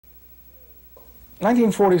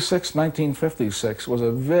1946, 1956 was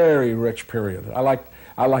a very rich period. I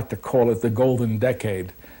like to call it the golden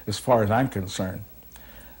decade, as far as I'm concerned.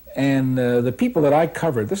 And the people that I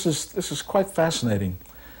covered, this is quite fascinating,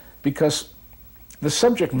 because the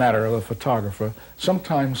subject matter of a photographer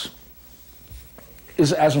sometimes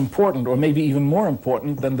is as important, or maybe even more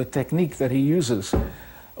important, than the technique that he uses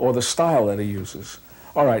or the style that he uses.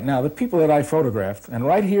 All right, now the people that I photographed, and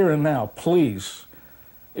right here and now, please,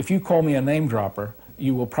 if you call me a name dropper,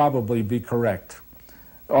 you will probably be correct.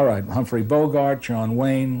 All right, Humphrey Bogart, John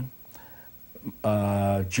Wayne,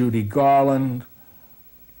 Judy Garland,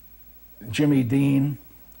 Jimmy Dean,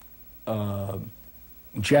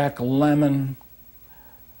 Jack Lemmon,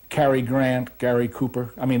 Cary Grant, Gary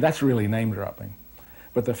Cooper. I mean, that's really name dropping.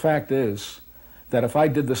 But the fact is that if I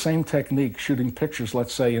did the same technique shooting pictures,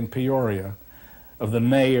 let's say in Peoria, of the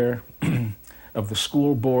mayor, of the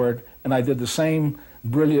school board, and I did the same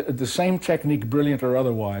technique, brilliant or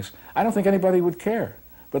otherwise, I don't think anybody would care.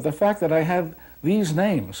 But the fact that I had these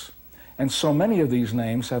names, and so many of these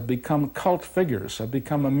names have become cult figures, have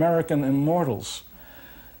become American immortals,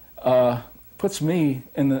 puts me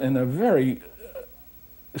in a very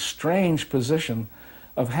strange position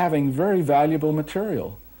of having very valuable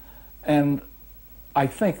material. And I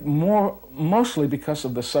think mostly because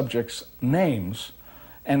of the subject's names,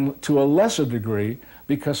 and to a lesser degree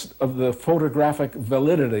because of the photographic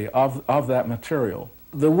validity of that material.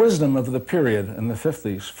 The wisdom of the period in the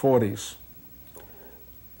 50s, 40s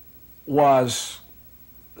was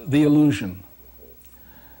the illusion,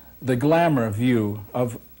 the glamour view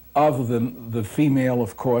of the female,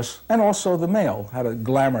 of course, and also the male had a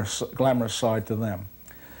glamorous side to them.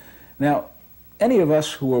 Now, any of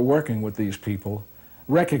us who are working with these people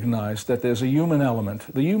recognize that there's a human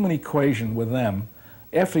element, the human equation with them.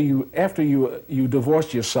 After you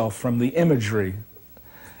divorced yourself from the imagery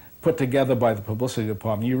put together by the publicity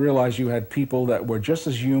department, you realize you had people that were just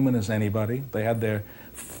as human as anybody. They had their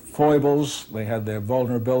foibles, they had their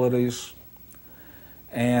vulnerabilities,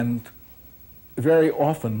 and very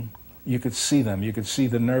often you could see them. You could see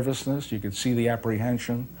the nervousness, you could see the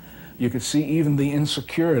apprehension, you could see even the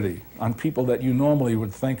insecurity on people that you normally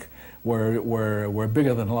would think were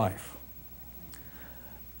bigger than life.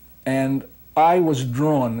 And I was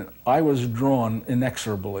drawn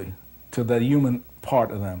inexorably to the human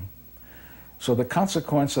part of them. So the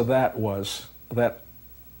consequence of that was that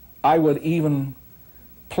I would even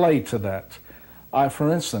play to that.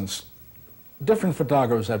 For instance, different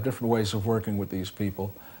photographers have different ways of working with these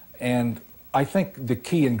people, and I think the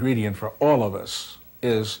key ingredient for all of us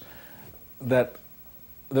is that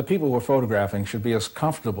the people we're photographing should be as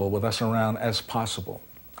comfortable with us around as possible.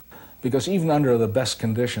 Because even under the best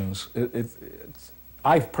conditions,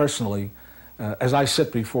 I personally, as I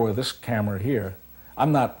sit before this camera here,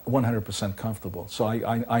 I'm not 100% comfortable. So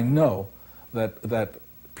I know that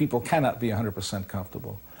people cannot be 100%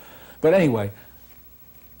 comfortable. But anyway,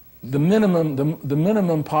 the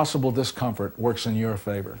minimum possible discomfort works in your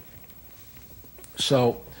favor.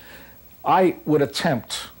 So I would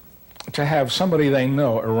attempt to have somebody they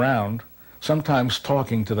know around, sometimes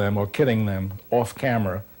talking to them or kidding them off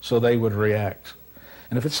camera, so they would react.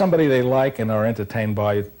 And if it's somebody they like and are entertained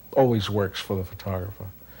by, it always works for the photographer.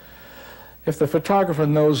 If the photographer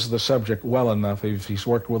knows the subject well enough, if he's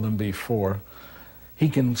worked with them before, he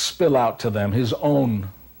can spill out to them his own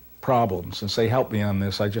problems and say, help me on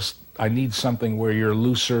this, I need something where you're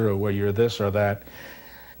looser or where you're this or that.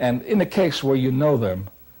 And in the case where you know them,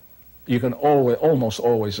 you can almost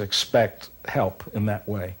always expect help in that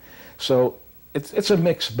way. So it's a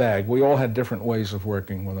mixed bag. We all had different ways of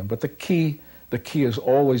working with them, but the key has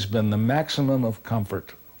always been the maximum of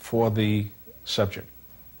comfort for the subject.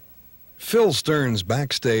 Phil Stern's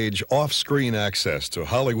backstage, off-screen access to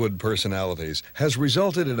Hollywood personalities has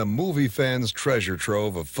resulted in a movie fan's treasure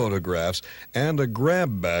trove of photographs and a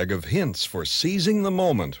grab bag of hints for seizing the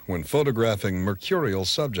moment when photographing mercurial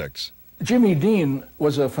subjects. Jimmy Dean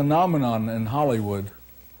was a phenomenon in Hollywood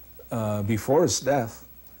before his death,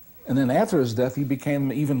 and then after his death he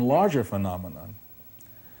became an even larger phenomenon.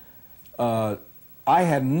 I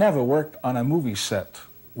had never worked on a movie set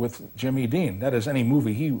with Jimmy Dean. That is, any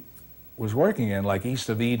movie he was working in, like East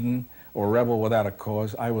of Eden or Rebel Without a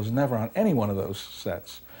Cause. I was never on any one of those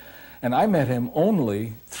sets. And I met him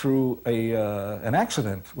only through an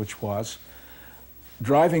accident, which was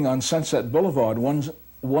driving on Sunset Boulevard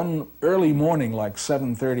one early morning, like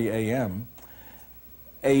 7:30 a.m.,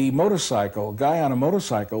 a guy on a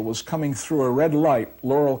motorcycle was coming through a red light,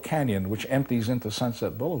 Laurel Canyon, which empties into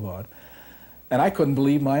Sunset Boulevard, and I couldn't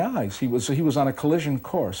believe my eyes. He was on a collision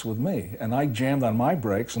course with me, and I jammed on my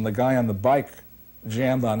brakes, and the guy on the bike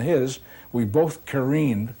jammed on his. We both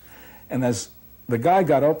careened, and as the guy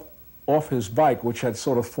got up off his bike, which had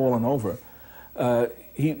sort of fallen over,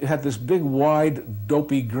 he had this big, wide,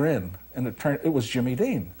 dopey grin, and it was Jimmy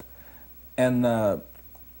Dean. And then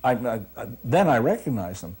I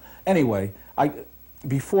recognized him. Anyway,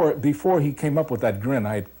 before he came up with that grin,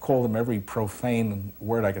 I had called him every profane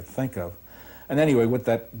word I could think of. And anyway, with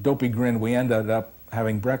that dopey grin, we ended up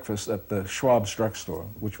having breakfast at the Schwab's drugstore,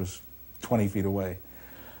 which was 20 feet away.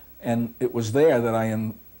 And it was there that I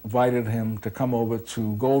invited him to come over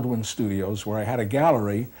to Goldwyn Studios, where I had a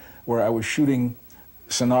gallery where I was shooting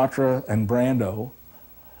Sinatra and Brando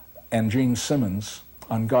and Gene Simmons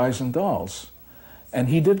on Guys and Dolls. And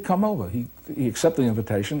he did come over. He accepted the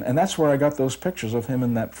invitation, and that's where I got those pictures of him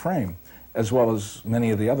in that frame, as well as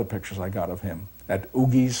many of the other pictures I got of him at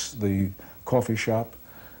Oogie's, the coffee shop,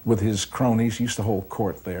 with his cronies. He used to hold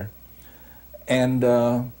court there. And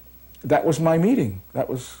that was my meeting. That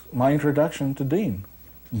was my introduction to Dean.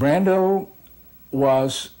 Brando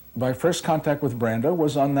was, my first contact with Brando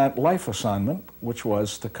was on that Life assignment, which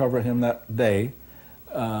was to cover him that day,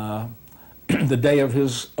 the day of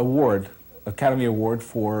his award, Academy Award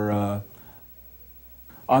for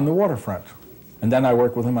On the Waterfront. And then I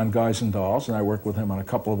worked with him on Guys and Dolls, and I worked with him on a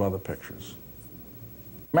couple of other pictures.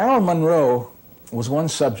 Marilyn Monroe was one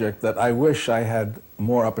subject that I wish I had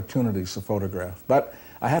more opportunities to photograph, but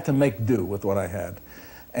I had to make do with what I had.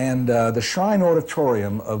 And the Shrine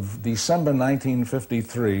Auditorium of December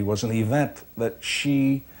 1953 was an event that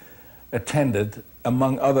she attended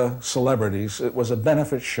among other celebrities. It was a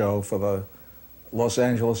benefit show for the Los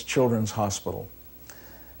Angeles Children's Hospital.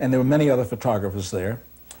 And there were many other photographers there.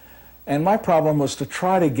 And my problem was to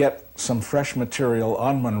try to get some fresh material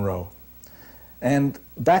on Monroe. And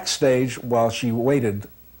backstage, while she waited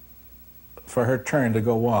for her turn to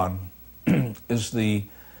go on, is the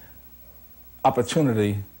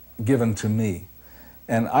opportunity given to me.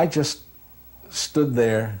 And I just stood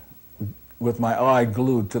there with my eye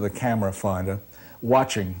glued to the camera finder,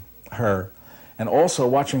 watching her, and also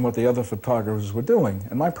watching what the other photographers were doing.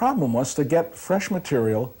 And my problem was to get fresh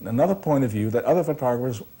material, another point of view that other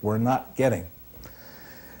photographers were not getting.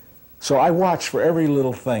 So I watched for every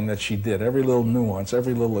little thing that she did, every little nuance,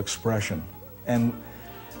 every little expression. And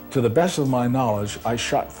to the best of my knowledge, I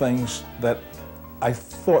shot things that I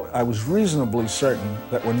thought I was reasonably certain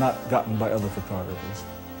that were not gotten by other photographers.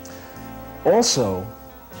 Also,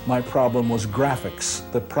 my problem was graphics,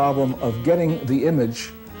 the problem of getting the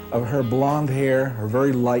image of her blonde hair, her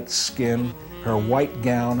very light skin, her white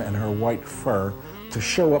gown, and her white fur to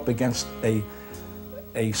show up against a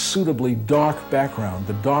suitably dark background.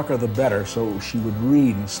 The darker the better, so she would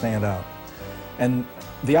read and stand out. And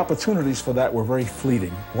the opportunities for that were very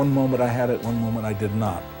fleeting. One moment I had it, one moment I did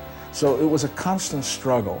not. So it was a constant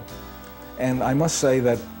struggle. And I must say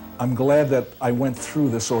that I'm glad that I went through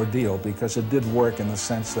this ordeal, because it did work in the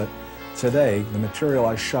sense that today, the material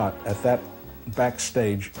I shot at that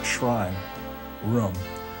backstage shrine room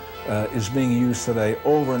is being used today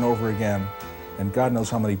over and over again, and God knows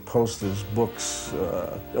how many posters, books,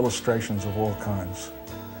 illustrations of all kinds.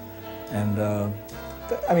 And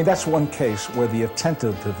I mean, that's one case where the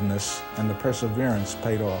attentiveness and the perseverance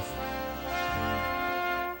paid off.